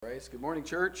Bryce. Good morning,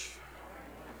 church.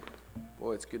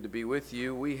 Boy, it's good to be with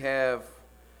you. We have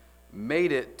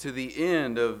made it to the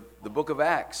end of the book of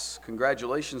Acts.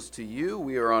 Congratulations to you.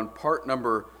 We are on part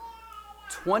number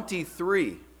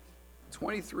 23.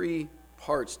 23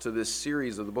 parts to this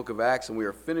series of the book of Acts, and we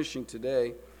are finishing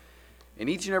today. And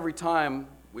each and every time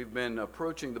we've been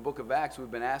approaching the book of Acts,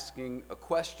 we've been asking a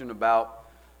question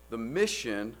about the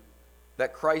mission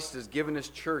that Christ has given his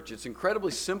church. It's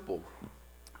incredibly simple.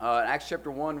 Acts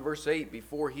chapter 1, verse 8,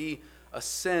 before he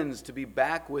ascends to be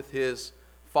back with his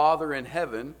Father in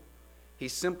heaven, he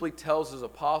simply tells his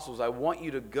apostles, I want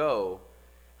you to go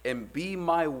and be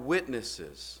my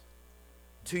witnesses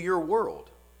to your world,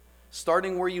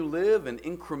 starting where you live and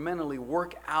incrementally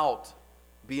work out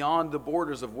beyond the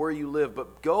borders of where you live.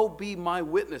 But go be my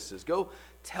witnesses. Go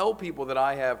tell people that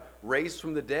I have raised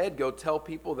from the dead. Go tell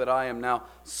people that I am now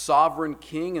sovereign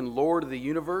King and Lord of the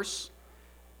universe,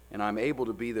 and I'm able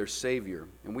to be their Savior.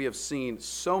 And we have seen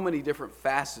so many different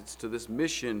facets to this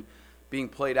mission being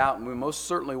played out, and we most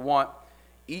certainly want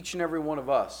each and every one of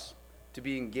us to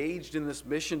be engaged in this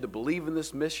mission, to believe in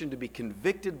this mission, to be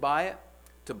convicted by it,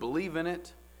 to believe in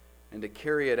it, and to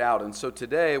carry it out. And so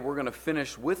today we're going to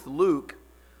finish with Luke,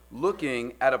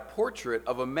 looking at a portrait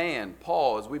of a man,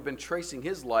 Paul. As we've been tracing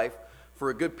his life for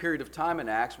a good period of time in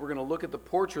Acts, we're going to look at the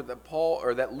portrait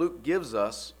that Luke gives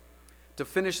us to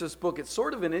finish this book. It's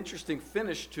sort of an interesting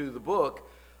finish to the book.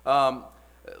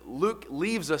 Luke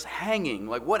leaves us hanging.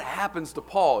 Like, what happens to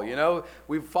Paul? You know,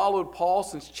 we've followed Paul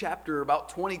since chapter about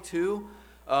 22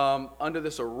 under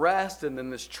this arrest and then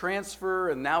this transfer,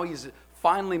 and now he's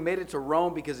finally made it to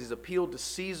Rome because he's appealed to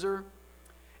Caesar.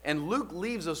 And Luke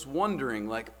leaves us wondering,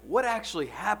 like, what actually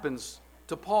happens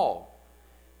to Paul?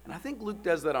 And I think Luke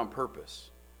does that on purpose.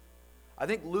 I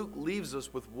think Luke leaves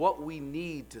us with what we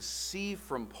need to see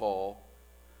from Paul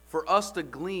for us to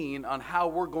glean on how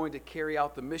we're going to carry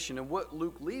out the mission. And what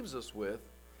Luke leaves us with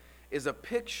is a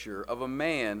picture of a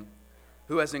man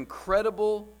who has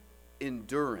incredible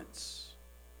endurance.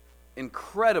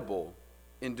 Incredible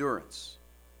endurance.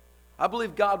 I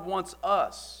believe God wants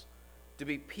us to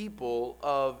be people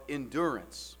of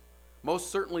endurance.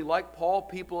 Most certainly, like Paul,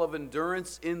 people of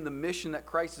endurance in the mission that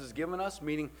Christ has given us,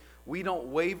 meaning we don't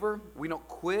waver, we don't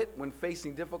quit when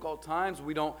facing difficult times,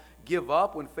 we don't give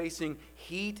up when facing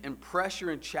heat and pressure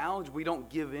and challenge, we don't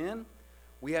give in.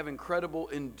 We have incredible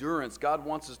endurance. God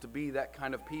wants us to be that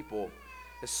kind of people,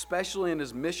 especially in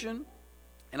his mission.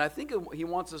 And I think he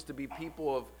wants us to be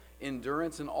people of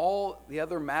endurance in all the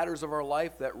other matters of our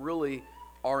life that really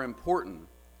are important.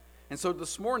 And so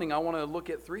this morning I want to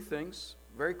look at three things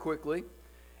very quickly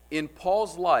in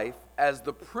Paul's life as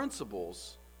the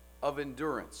principles of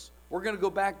endurance. We're going to go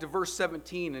back to verse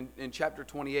 17 in chapter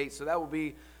 28. So that will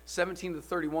be 17 to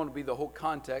 31 will be the whole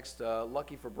context.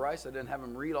 Lucky for Bryce, I didn't have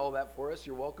him read all that for us.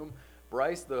 You're welcome,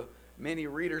 Bryce. The many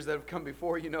readers that have come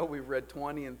before, you know, we've read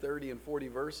 20 and 30 and 40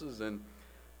 verses, and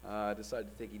I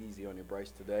decided to take it easy on you,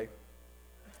 Bryce, today.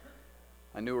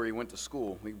 I knew where he went to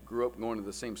school. We grew up going to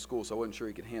the same school, so I wasn't sure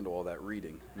he could handle all that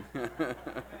reading.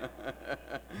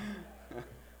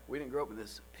 We didn't grow up in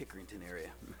this Pickerington area.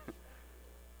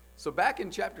 So back in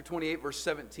chapter 28, verse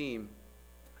 17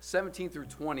 through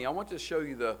 20, I want to show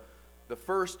you the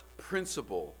first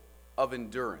principle of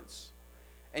endurance.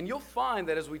 And you'll find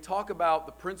that as we talk about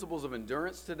the principles of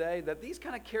endurance today, that these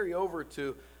kind of carry over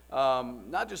to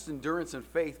not just endurance in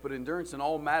faith, but endurance in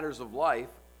all matters of life.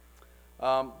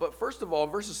 But first of all,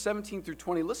 verses 17 through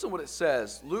 20, listen what it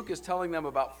says. Luke is telling them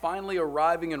about finally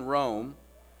arriving in Rome.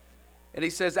 And he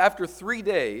says, after 3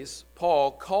 days,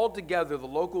 Paul called together the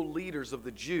local leaders of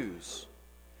the Jews.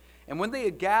 And when they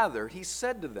had gathered, he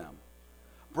said to them,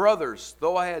 brothers,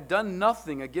 though I had done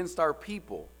nothing against our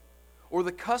people or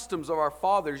the customs of our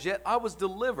fathers, yet I was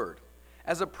delivered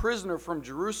as a prisoner from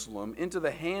Jerusalem into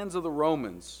the hands of the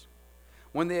Romans.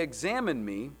 When they examined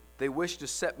me, they wished to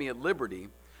set me at liberty,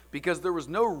 because there was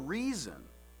no reason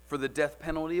for the death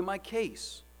penalty in my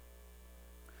case.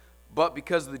 But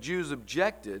because the Jews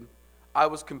objected, I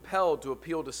was compelled to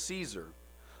appeal to Caesar,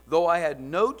 though I had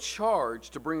no charge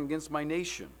to bring against my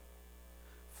nation.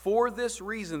 For this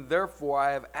reason, therefore,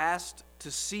 I have asked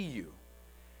to see you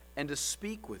and to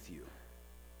speak with you,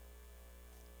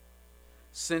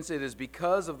 since it is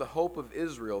because of the hope of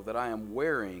Israel that I am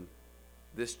wearing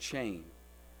this chain.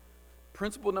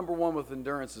 Principle number one with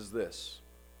endurance is this.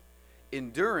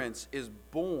 Endurance is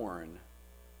born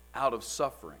out of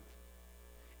suffering.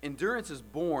 Endurance is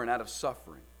born out of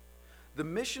suffering. The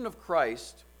mission of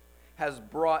Christ has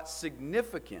brought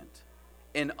significant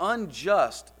and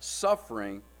unjust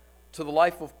suffering to the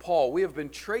life of Paul. We have been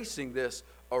tracing this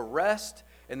arrest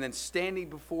and then standing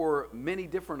before many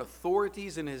different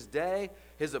authorities in his day,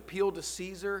 his appeal to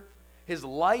Caesar. His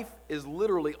life is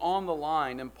literally on the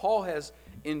line, and Paul has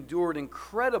endured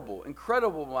incredible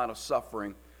amount of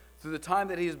suffering through the time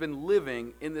that he has been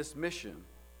living in this mission.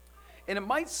 And it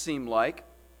might seem like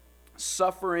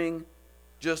suffering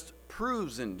just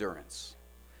proves endurance.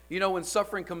 You know, when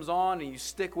suffering comes on and you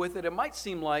stick with it, it might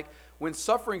seem like when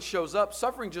suffering shows up,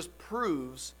 suffering just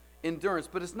proves endurance,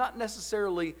 but it's not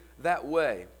necessarily that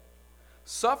way.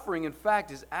 Suffering, in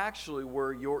fact, is actually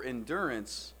where your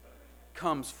endurance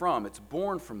comes from. It's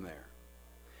born from there.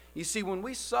 You see, when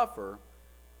we suffer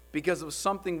because of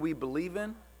something we believe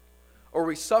in, or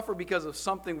we suffer because of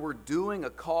something we're doing,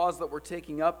 a cause that we're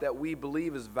taking up that we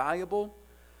believe is valuable,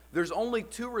 there's only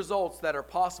two results that are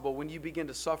possible when you begin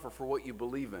to suffer for what you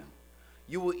believe in.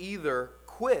 You will either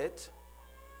quit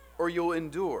or you'll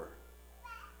endure.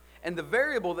 And the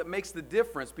variable that makes the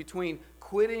difference between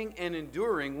quitting and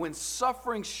enduring, when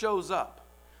suffering shows up,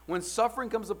 when suffering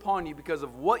comes upon you because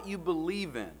of what you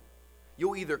believe in,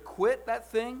 you'll either quit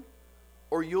that thing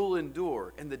or you'll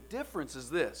endure. And the difference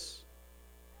is this: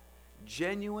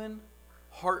 genuine,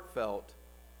 heartfelt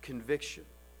conviction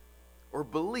or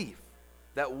belief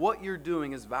that what you're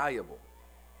doing is valuable.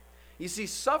 You see,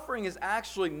 suffering is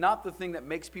actually not the thing that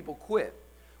makes people quit.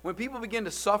 When people begin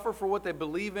to suffer for what they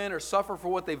believe in, or suffer for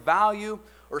what they value,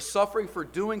 or suffering for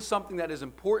doing something that is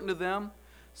important to them,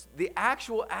 the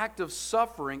actual act of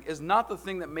suffering is not the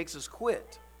thing that makes us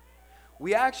quit.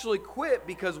 We actually quit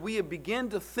because we begin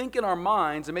to think in our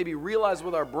minds and maybe realize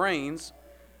with our brains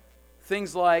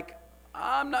things like,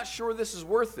 I'm not sure this is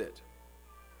worth it.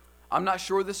 I'm not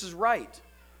sure this is right.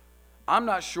 I'm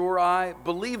not sure I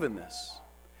believe in this.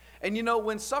 And you know,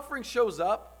 when suffering shows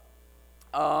up,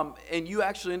 and you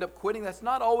actually end up quitting, that's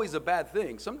not always a bad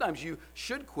thing. Sometimes you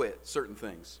should quit certain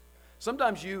things.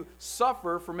 Sometimes you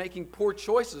suffer for making poor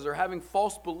choices or having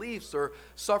false beliefs or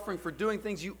suffering for doing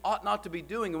things you ought not to be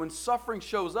doing. And when suffering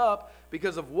shows up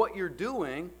because of what you're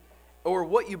doing or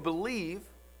what you believe,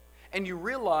 and you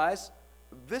realize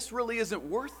this really isn't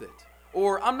worth it,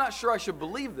 or I'm not sure I should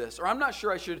believe this, or I'm not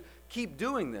sure I should keep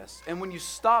doing this. And when you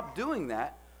stop doing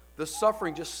that, the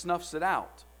suffering just snuffs it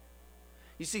out.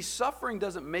 You see, suffering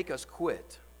doesn't make us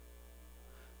quit.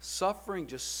 Suffering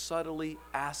just subtly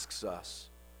asks us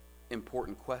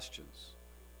important questions.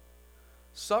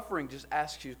 Suffering just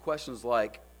asks you questions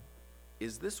like,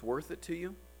 is this worth it to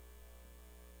you?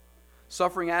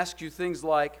 Suffering asks you things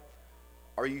like,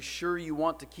 are you sure you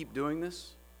want to keep doing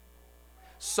this?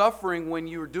 Suffering, when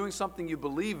you're doing something you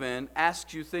believe in,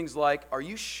 asks you things like, are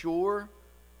you sure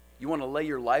you want to lay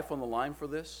your life on the line for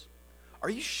this? Are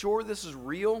you sure this is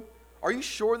real? Are you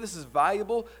sure this is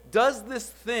valuable? Does this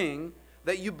thing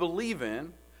that you believe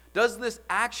in, does this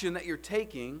action that you're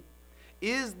taking,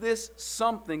 is this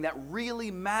something that really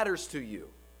matters to you?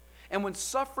 And when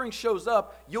suffering shows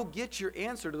up, you'll get your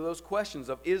answer to those questions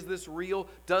of, is this real?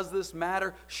 Does this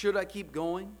matter? Should I keep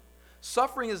going?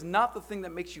 Suffering is not the thing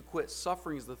that makes you quit.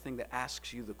 Suffering is the thing that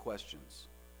asks you the questions.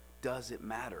 Does it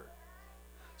matter?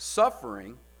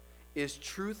 Suffering is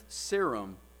truth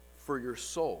serum for your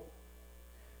soul.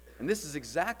 And this is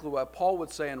exactly what Paul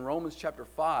would say in Romans chapter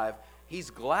 5.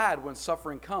 He's glad when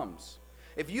suffering comes.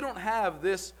 If you don't have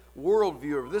this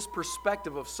worldview or this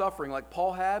perspective of suffering like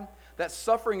Paul had, that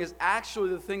suffering is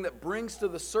actually the thing that brings to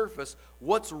the surface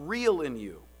what's real in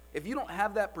you. If you don't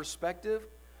have that perspective,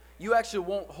 you actually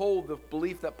won't hold the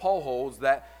belief that Paul holds,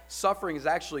 that suffering is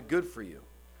actually good for you.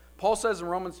 Paul says in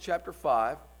Romans chapter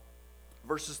 5,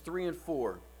 verses 3 and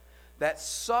 4, that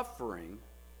suffering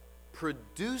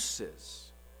produces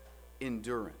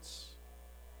endurance.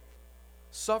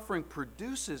 Suffering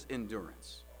produces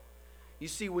endurance. You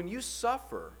see, when you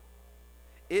suffer,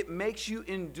 it makes you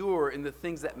endure in the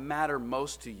things that matter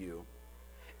most to you,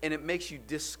 and it makes you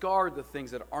discard the things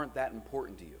that aren't that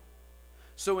important to you.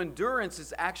 So endurance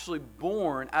is actually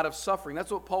born out of suffering.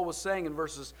 That's what Paul was saying in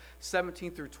verses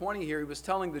 17 through 20 here. He was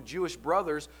telling the Jewish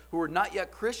brothers who were not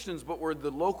yet Christians but were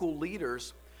the local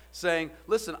leaders, saying,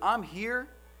 listen, I'm here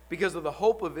because of the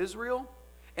hope of Israel,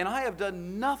 and I have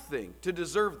done nothing to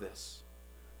deserve this.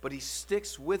 But he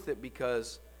sticks with it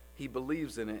because he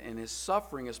believes in it, and his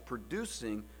suffering is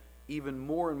producing even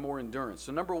more and more endurance.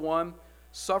 So number one,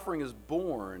 suffering is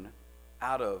born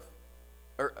out of,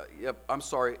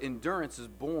 endurance is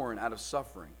born out of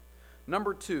suffering.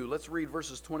 Number two, let's read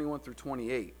verses 21 through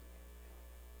 28.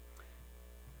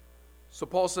 So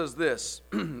Paul says this,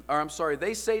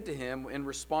 they say to him in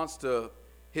response to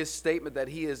his statement that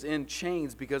he is in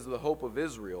chains because of the hope of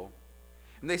Israel.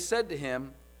 And they said to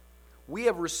him, we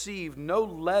have received no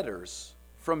letters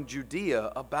from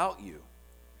Judea about you,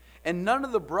 and none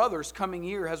of the brothers coming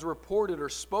here has reported or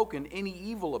spoken any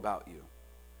evil about you.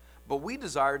 But we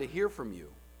desire to hear from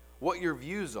you. what your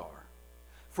views are.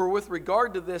 For with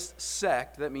regard to this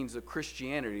sect, that means the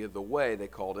Christianity, of the way they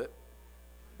called it,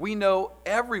 we know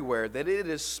everywhere that it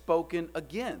is spoken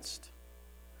against.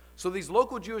 So these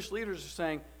local Jewish leaders are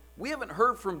saying, we haven't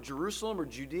heard from Jerusalem or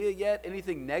Judea yet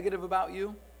anything negative about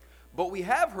you, but we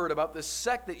have heard about this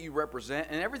sect that you represent,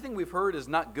 and everything we've heard is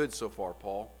not good so far,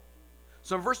 Paul.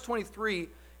 So in verse 23,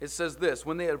 it says this: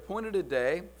 when they had appointed a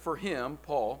day for him,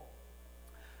 Paul,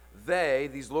 they,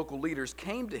 these local leaders,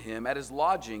 came to him at his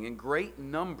lodging in great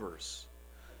numbers.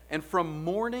 And from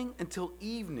morning until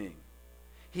evening,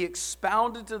 he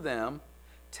expounded to them,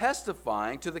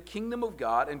 testifying to the kingdom of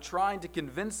God and trying to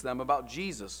convince them about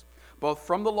Jesus, both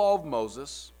from the law of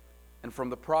Moses and from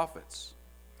the prophets.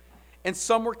 And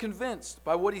some were convinced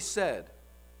by what he said,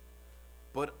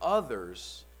 but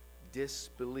others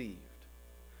disbelieved.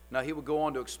 Now he would go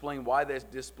on to explain why they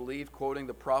disbelieved, quoting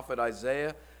the prophet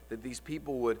Isaiah, that these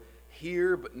people would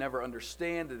hear but never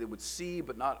understand, that they would see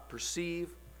but not perceive.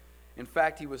 In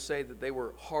fact, he would say that they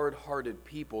were hard-hearted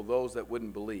people, those that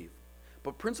wouldn't believe.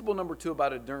 But principle number 2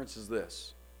 about endurance is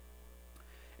this: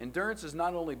 endurance is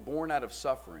not only born out of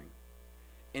suffering,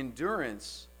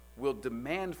 endurance will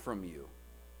demand from you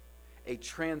a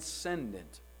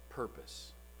transcendent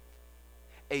purpose,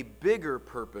 a bigger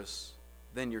purpose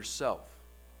than yourself.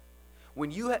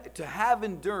 When to have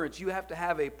endurance, you have to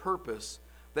have a purpose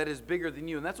that is bigger than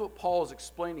you. And that's what Paul is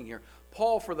explaining here.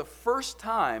 Paul, for the first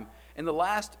time in the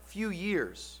last few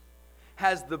years,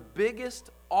 has the biggest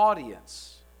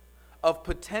audience of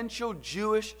potential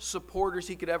Jewish supporters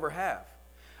he could ever have.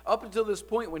 Up until this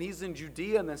point, when he's in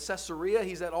Judea and then Caesarea,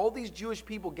 he's had all these Jewish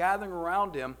people gathering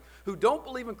around him who don't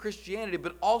believe in Christianity,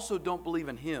 but also don't believe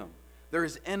in him. They're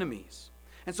his enemies.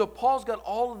 And so Paul's got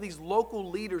all of these local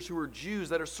leaders who are Jews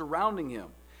that are surrounding him.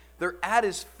 They're at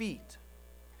his feet.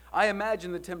 I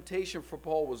imagine the temptation for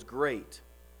Paul was great,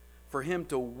 for him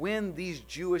to win these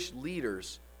Jewish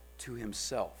leaders to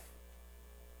himself.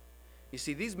 You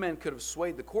see, these men could have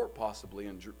swayed the court possibly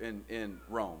in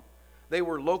Rome. They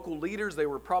were local leaders. They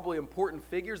were probably important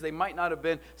figures. They might not have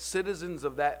been citizens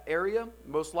of that area.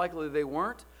 Most likely they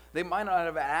weren't. They might not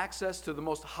have access to the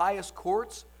most highest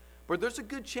courts. But there's a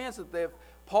good chance that if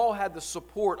Paul had the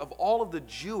support of all of the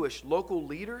Jewish local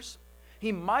leaders,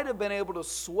 he might have been able to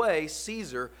sway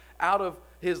Caesar out of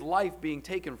his life being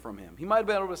taken from him. He might have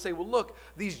been able to say, well, look,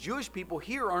 these Jewish people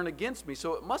here aren't against me,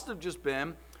 so it must have just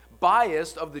been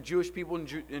biased of the Jewish people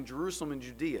in Jerusalem and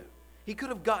Judea. He could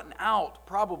have gotten out,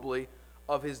 probably,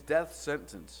 of his death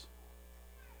sentence.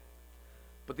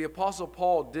 But the Apostle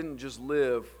Paul didn't just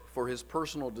live for his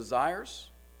personal desires,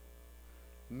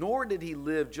 nor did he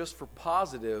live just for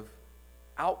positive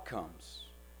outcomes.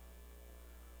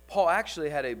 Paul actually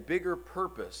had a bigger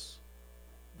purpose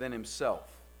than himself.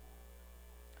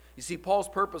 You see, Paul's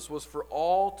purpose was for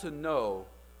all to know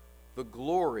the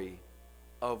glory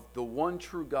of the one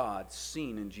true God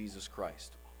seen in Jesus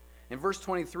Christ. In verse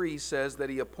 23, he says that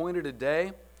he appointed a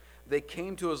day. They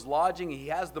came to his lodging. He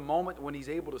has the moment when he's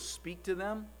able to speak to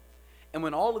them. And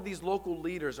when all of these local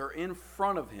leaders are in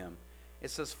front of him, it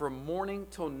says from morning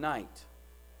till night,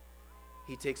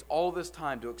 he takes all this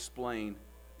time to explain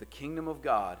the kingdom of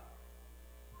God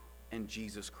and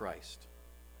Jesus Christ.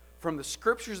 From the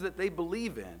scriptures that they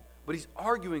believe in, but he's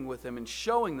arguing with them and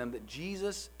showing them that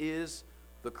Jesus is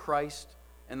the Christ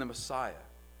and the Messiah.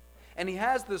 And he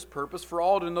has this purpose for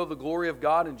all to know the glory of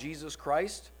God in Jesus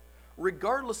Christ,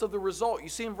 regardless of the result. You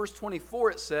see in verse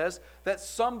 24 it says that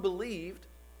some believed,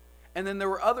 and then there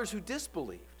were others who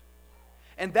disbelieved.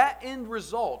 And that end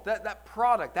result, that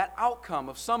product, that outcome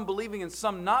of some believing and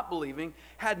some not believing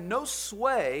had no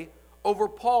sway over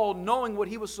Paul knowing what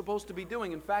he was supposed to be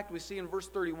doing. In fact, we see in verse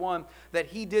 31 that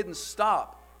he didn't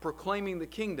stop proclaiming the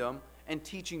kingdom and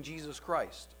teaching Jesus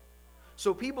Christ.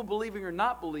 So people believing or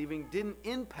not believing didn't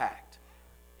impact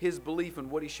his belief in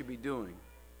what he should be doing.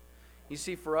 You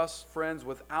see, for us, friends,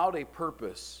 without a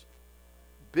purpose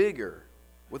bigger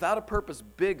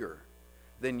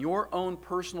than your own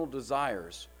personal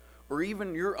desires or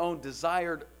even your own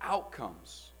desired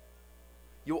outcomes,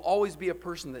 you'll always be a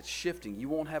person that's shifting. You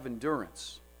won't have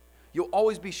endurance. You'll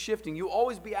always be shifting. You'll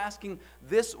always be asking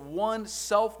this one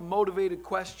self-motivated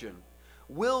question: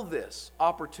 will this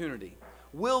opportunity,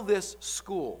 will this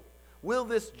school, will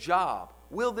this job,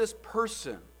 will this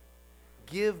person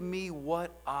give me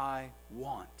what I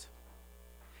want?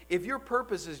 If your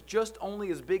purpose is just only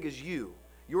as big as you,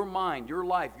 your mind, your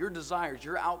life, your desires,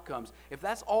 your outcomes, if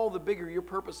that's all the bigger your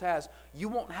purpose has, you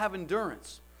won't have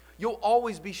endurance. You'll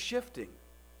always be shifting.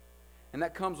 And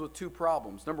that comes with two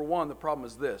problems. Number one, the problem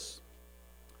is this: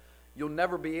 you'll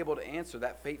never be able to answer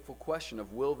that fateful question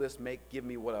of will this give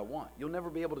me what I want? You'll never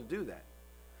be able to do that.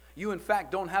 You, in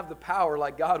fact, don't have the power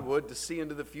like God would to see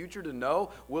into the future, to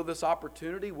know, will this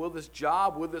opportunity, will this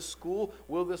job, will this school,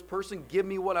 will this person give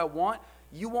me what I want?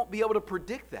 You won't be able to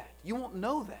predict that. You won't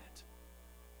know that.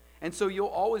 And so you'll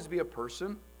always be a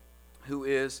person who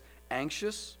is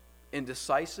anxious,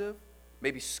 indecisive,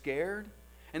 maybe scared,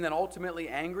 and then ultimately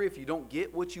angry if you don't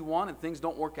get what you want and things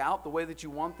don't work out the way that you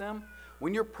want them.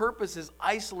 When your purpose is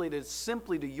isolated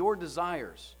simply to your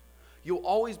desires, you'll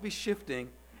always be shifting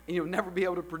and you'll never be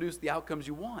able to produce the outcomes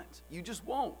you want. You just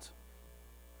won't.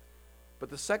 But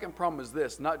the second problem is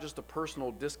this, not just a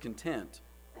personal discontent.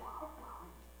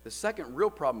 The second real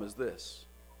problem is this.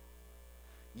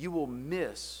 You will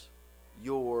miss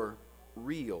your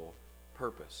real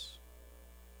purpose.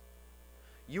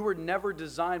 You were never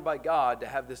designed by God to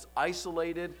have this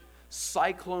isolated,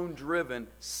 cyclone-driven,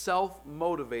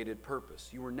 self-motivated purpose.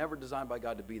 You were never designed by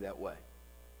God to be that way.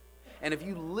 And if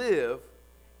you live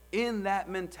in that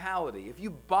mentality, if you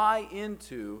buy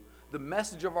into the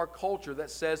message of our culture that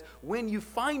says when you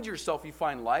find yourself, you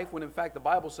find life, when in fact the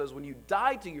Bible says when you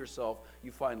die to yourself,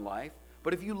 you find life.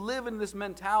 But if you live in this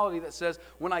mentality that says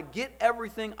when I get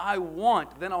everything I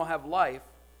want, then I'll have life,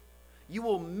 you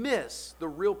will miss the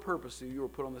real purpose that you were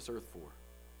put on this earth for.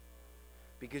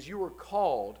 Because you were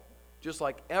called, just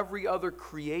like every other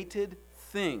created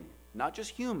thing, not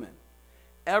just human,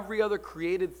 every other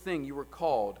created thing, you were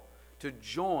called to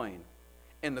join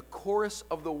in the chorus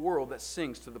of the world that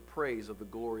sings to the praise of the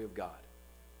glory of God.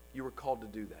 You were called to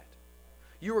do that.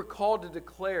 You were called to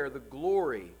declare the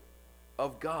glory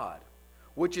of God,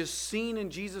 which is seen in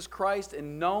Jesus Christ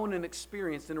and known and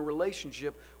experienced in a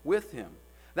relationship with Him.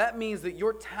 That means that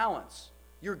your talents,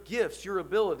 your gifts, your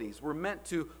abilities were meant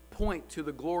to point to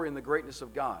the glory and the greatness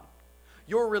of God.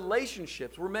 Your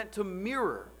relationships were meant to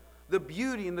mirror the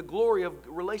beauty and the glory of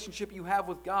the relationship you have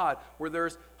with God, where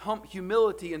there's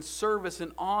humility and service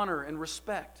and honor and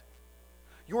respect.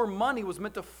 Your money was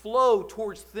meant to flow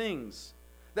towards things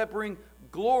that bring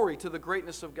glory to the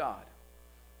greatness of God.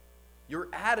 Your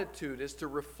attitude is to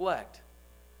reflect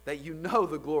that you know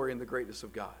the glory and the greatness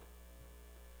of God.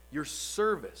 Your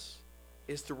service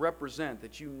is to represent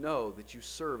that you know that you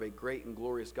serve a great and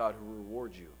glorious God who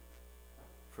rewards you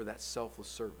for that selfless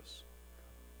service.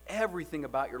 Everything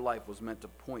about your life was meant to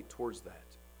point towards that.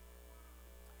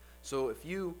 So if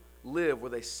you live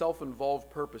with a self-involved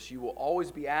purpose, you will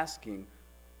always be asking,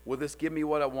 will this give me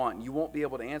what I want? And you won't be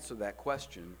able to answer that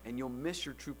question, and you'll miss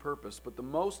your true purpose. But the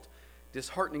most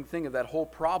disheartening thing of that whole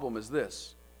problem is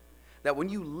this, that when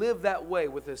you live that way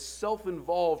with a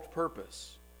self-involved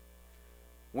purpose,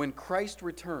 when Christ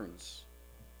returns,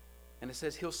 and it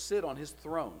says He'll sit on His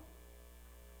throne,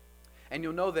 and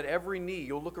you'll know that every knee,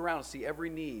 you'll look around and see every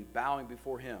knee bowing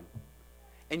before Him.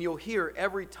 And you'll hear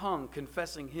every tongue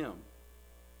confessing Him.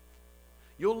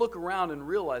 You'll look around and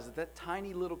realize that that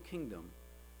tiny little kingdom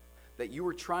that you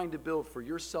were trying to build for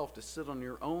yourself to sit on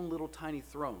your own little tiny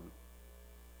throne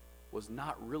was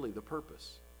not really the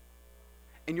purpose.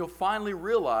 And you'll finally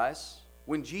realize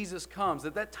when Jesus comes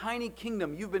that that tiny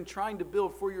kingdom you've been trying to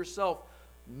build for yourself,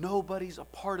 nobody's a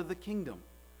part of the kingdom.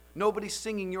 Nobody's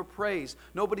singing your praise.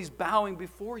 Nobody's bowing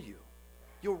before you.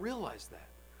 You'll realize that.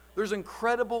 There's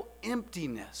incredible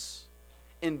emptiness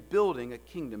in building a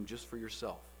kingdom just for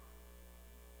yourself.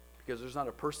 Because there's not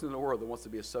a person in the world that wants to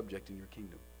be a subject in your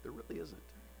kingdom. There really isn't.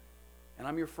 And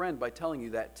I'm your friend by telling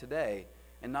you that today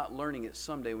and not learning it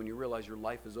someday when you realize your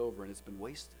life is over and it's been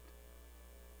wasted.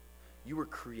 You were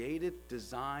created,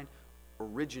 designed,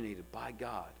 originated by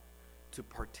God to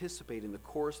participate in the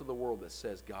chorus of the world that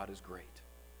says God is great.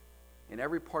 And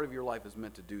every part of your life is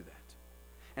meant to do that.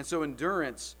 And so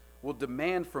endurance will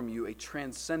demand from you a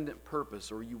transcendent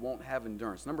purpose, or you won't have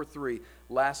endurance. Number 3,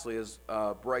 lastly, as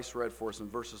Bryce read for us in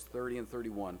verses 30 and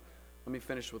 31. Let me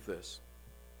finish with this.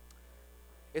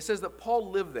 It says that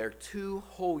Paul lived there 2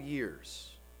 whole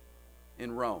years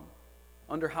in Rome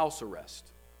under house arrest.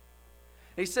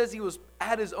 And he says he was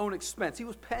at his own expense. He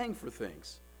was paying for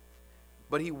things.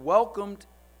 But he welcomed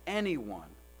anyone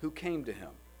who came to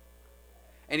him.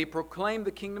 And he proclaimed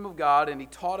the kingdom of God, and he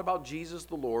taught about Jesus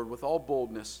the Lord with all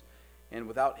boldness and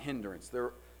without hindrance.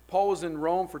 Paul was in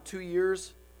Rome for 2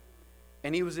 years,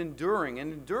 and he was enduring.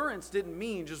 And endurance didn't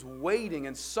mean just waiting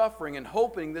and suffering and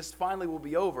hoping this finally will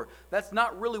be over. That's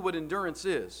not really what endurance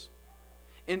is.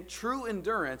 And true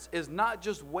endurance is not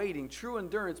just waiting. True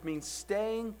endurance means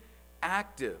staying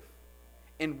active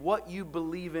in what you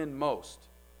believe in most.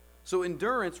 So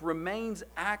endurance remains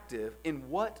active in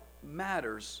what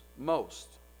matters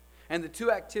most. And the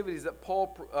 2 activities that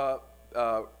Paul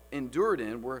endured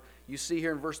in were, you see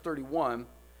here in verse 31,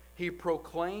 he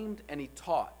proclaimed and he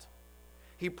taught.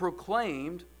 He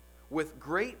proclaimed with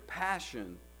great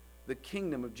passion the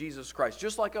kingdom of Jesus Christ.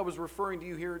 Just like I was referring to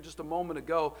you here just a moment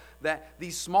ago, that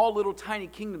these small little tiny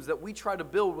kingdoms that we try to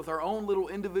build with our own little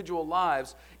individual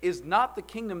lives is not the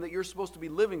kingdom that you're supposed to be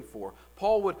living for.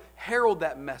 Paul would herald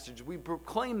that message. We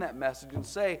proclaim that message and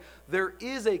say, there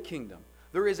is a kingdom.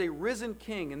 There is a risen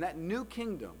king, and that new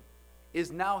kingdom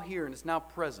is now here and it's now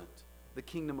present, the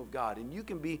kingdom of God. And you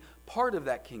can be part of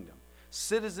that kingdom,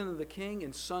 citizen of the king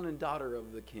and son and daughter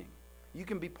of the king. You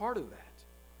can be part of that.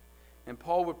 And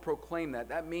Paul would proclaim that.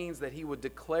 That means that he would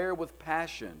declare with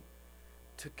passion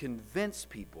to convince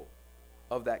people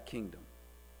of that kingdom.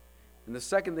 And the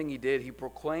second thing he did, he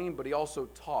proclaimed, but he also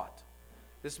taught.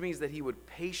 This means that he would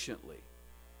patiently,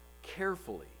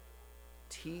 carefully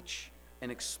teach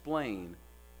and explain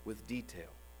with detail.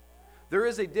 There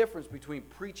is a difference between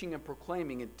preaching and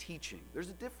proclaiming and teaching. There's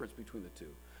a difference between the two.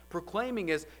 Proclaiming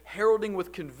is heralding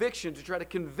with conviction to try to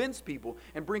convince people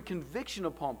and bring conviction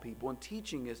upon people. And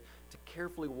teaching is to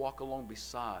carefully walk along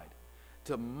beside,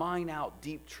 to mine out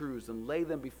deep truths and lay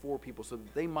them before people so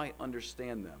that they might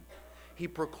understand them. He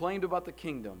proclaimed about the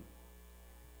kingdom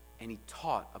and he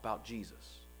taught about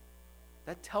Jesus.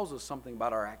 That tells us something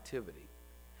about our activity.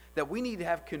 That we need to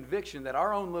have conviction that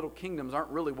our own little kingdoms aren't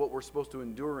really what we're supposed to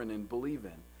endure in and believe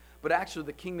in, but actually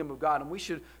the kingdom of God. And we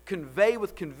should convey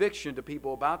with conviction to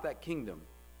people about that kingdom.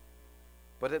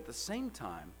 But at the same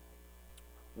time,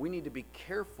 we need to be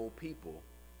careful people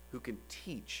who can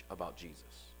teach about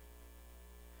Jesus.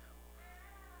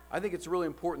 I think it's really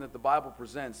important that the Bible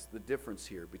presents the difference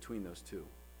here between those two.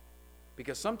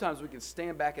 Because sometimes we can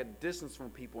stand back at a distance from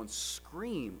people and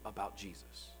scream about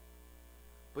Jesus.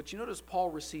 But you notice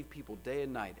Paul received people day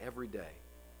and night, every day,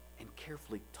 and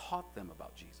carefully taught them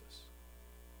about Jesus.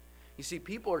 You see,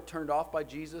 people are turned off by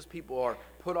Jesus. People are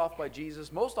put off by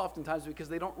Jesus, most oftentimes because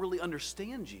they don't really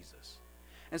understand Jesus.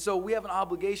 And so we have an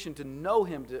obligation to know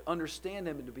him, to understand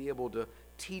him, and to be able to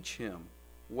teach him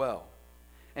well.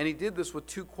 And he did this with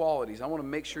two qualities. I want to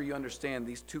make sure you understand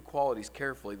these two qualities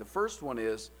carefully. The first one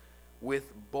is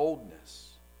with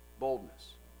boldness.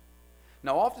 Boldness.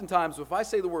 Now, oftentimes, if I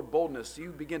say the word boldness, you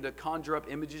begin to conjure up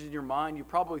images in your mind. You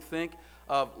probably think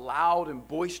of loud and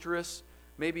boisterous.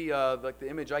 Maybe like the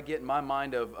image I get in my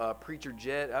mind of Preacher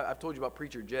Jed. I've told you about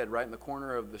Preacher Jed, right, in the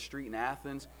corner of the street in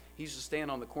Athens. He used to stand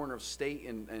on the corner of State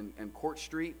and Court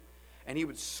Street, and he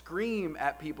would scream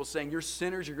at people saying, "You're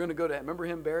sinners, you're going to go to hell." Remember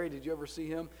him, Barry? Did you ever see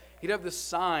him? He'd have this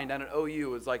sign down at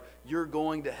OU. It's like, "You're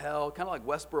going to hell," kind of like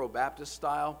Westboro Baptist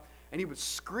style. And he would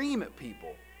scream at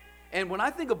people. And when I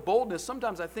think of boldness,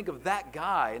 sometimes I think of that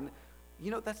guy. And you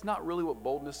know, that's not really what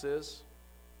boldness is.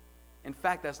 In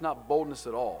fact, that's not boldness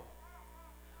at all.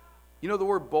 You know, the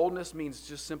word boldness means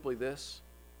just simply this: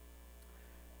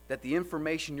 that the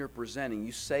information you're presenting,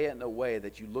 you say it in a way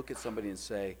that you look at somebody and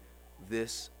say,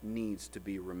 this needs to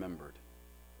be remembered.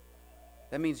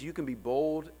 That means you can be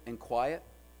bold and quiet.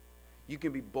 You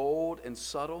can be bold and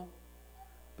subtle.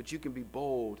 But you can be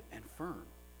bold and firm.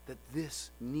 That this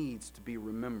needs to be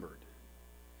remembered.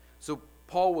 So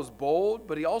Paul was bold,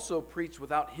 but he also preached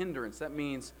without hindrance. That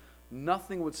means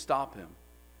nothing would stop him.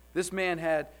 This man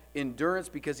had endurance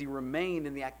because he remained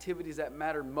in the activities that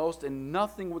mattered most, and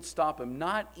nothing would stop him,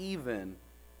 not even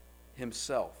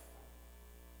himself.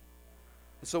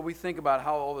 And so we think about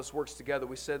how all this works together.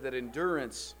 We said that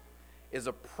endurance is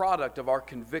a product of our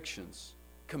convictions,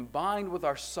 combined with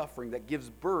our suffering, that gives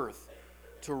birth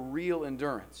to real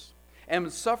endurance. And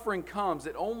when suffering comes,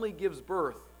 it only gives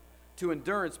birth to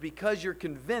endurance because you're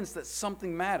convinced that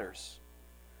something matters.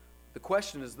 The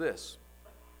question is this: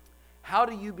 how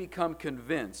do you become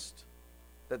convinced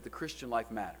that the Christian life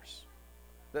matters?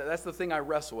 That's the thing I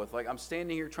wrestle with. Like, I'm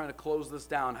standing here trying to close this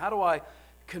down. How do I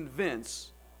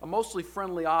convince a mostly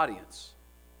friendly audience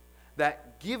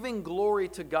that giving glory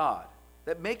to God,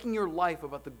 that making your life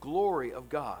about the glory of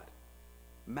God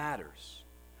matters?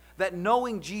 That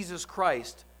knowing Jesus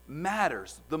Christ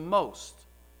matters the most.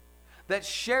 That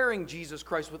sharing Jesus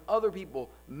Christ with other people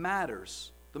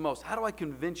matters the most. How do I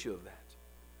convince you of that?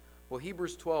 Well,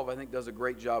 Hebrews 12, I think, does a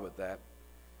great job at that.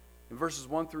 In verses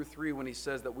 1 through 3, when he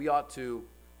says that we ought to,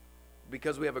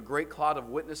 because we have a great cloud of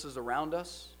witnesses around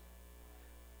us,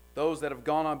 those that have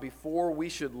gone on before, we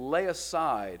should lay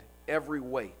aside every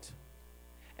weight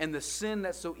and the sin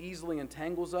that so easily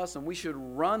entangles us, and we should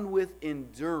run with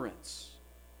endurance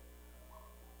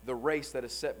the race that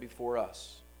is set before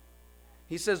us.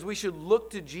 He says we should look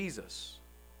to Jesus,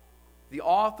 the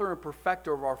author and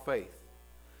perfecter of our faith,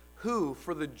 who,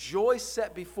 for the joy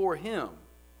set before him,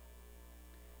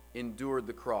 endured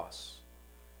the cross,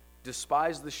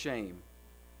 despised the shame,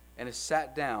 and has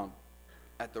sat down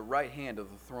at the right hand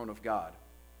of the throne of God.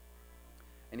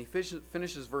 And he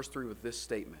finishes verse 3 with this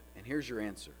statement, and here's your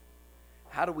answer.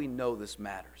 How do we know this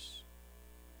matters?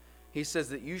 He says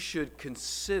that you should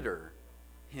consider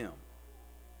him.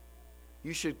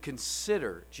 You should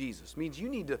consider Jesus. It means you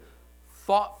need to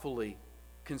thoughtfully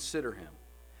consider him.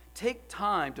 Take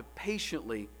time to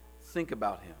patiently think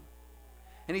about him.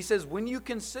 And he says when you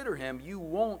consider him, you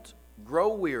won't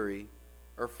grow weary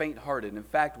or faint-hearted. In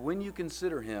fact, when you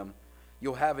consider him,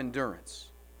 you'll have endurance.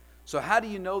 So how do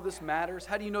you know this matters?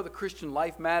 How do you know the Christian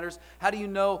life matters? How do you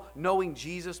know knowing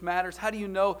Jesus matters? How do you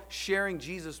know sharing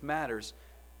Jesus matters?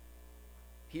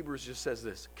 Hebrews just says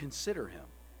this, consider him.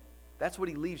 That's what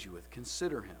he leaves you with,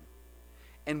 consider him.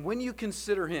 And when you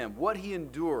consider him, what he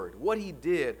endured, what he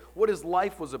did, what his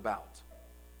life was about,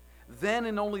 then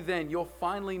and only then you'll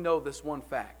finally know this one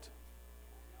fact.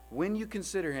 When you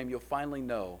consider him, you'll finally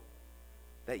know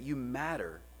that you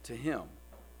matter to him.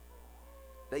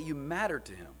 That you matter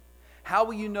to him. How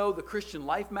will you know the Christian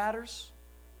life matters?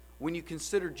 When you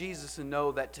consider Jesus and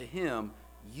know that to him,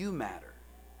 you matter.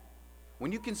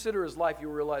 When you consider his life,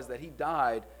 you'll realize that he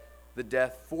died the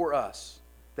death for us,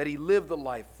 that he lived the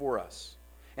life for us.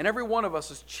 And every one of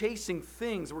us is chasing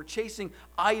things. We're chasing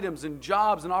items and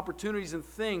jobs and opportunities and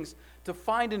things to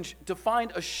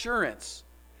find assurance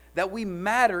that we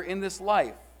matter in this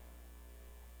life.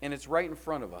 And it's right in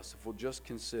front of us if we'll just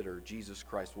consider Jesus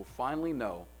Christ. We'll finally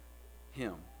know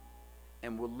him.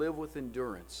 And we'll live with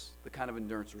endurance, the kind of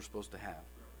endurance we're supposed to have.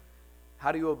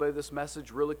 How do you obey this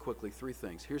message? Really quickly, 3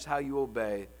 things. Here's how you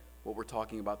obey what we're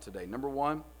talking about today. Number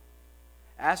 1,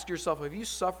 ask yourself, have you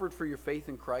suffered for your faith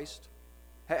in Christ?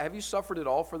 Have you suffered at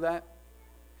all for that?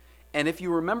 And if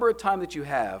you remember a time that you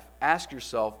have, ask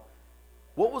yourself,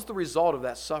 what was the result of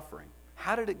that suffering?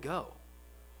 How did it go?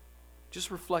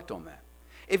 Just reflect on that.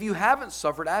 If you haven't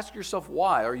suffered, ask yourself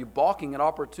why. Are you balking at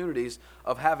opportunities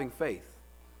of having faith?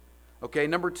 Okay,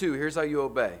 number 2, here's how you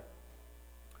obey.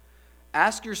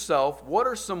 Ask yourself, what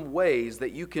are some ways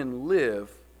that you can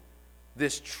live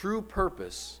this true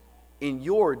purpose in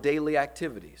your daily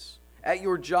activities? At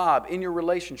your job, in your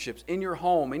relationships, in your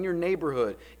home, in your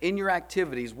neighborhood, in your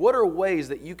activities. What are ways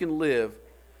that you can live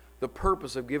the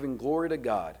purpose of giving glory to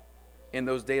God in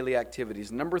those daily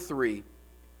activities? Number 3,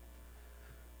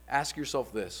 ask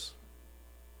yourself this.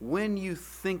 When you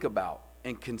think about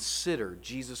and consider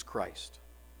Jesus Christ,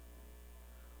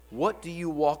 what do you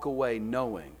walk away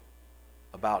knowing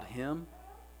about him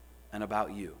and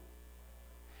about you?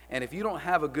 And if you don't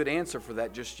have a good answer for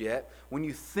that just yet, when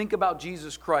you think about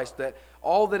Jesus Christ, that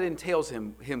all that entails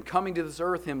him coming to this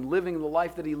earth, him living the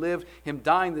life that he lived, him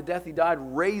dying the death he died,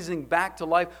 raising back to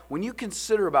life, when you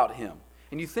consider about him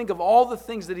and you think of all the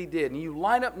things that he did and you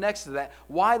line up next to that,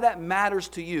 why that matters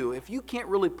to you, if you can't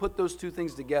really put those 2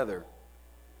 things together,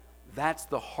 that's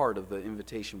the heart of the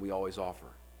invitation we always offer.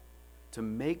 To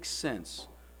make sense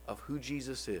of who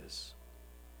Jesus is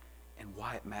and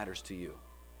why it matters to you.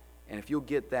 And if you'll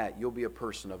get that, you'll be a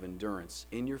person of endurance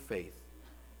in your faith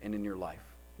and in your life.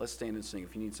 Let's stand and sing.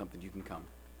 If you need something, you can come.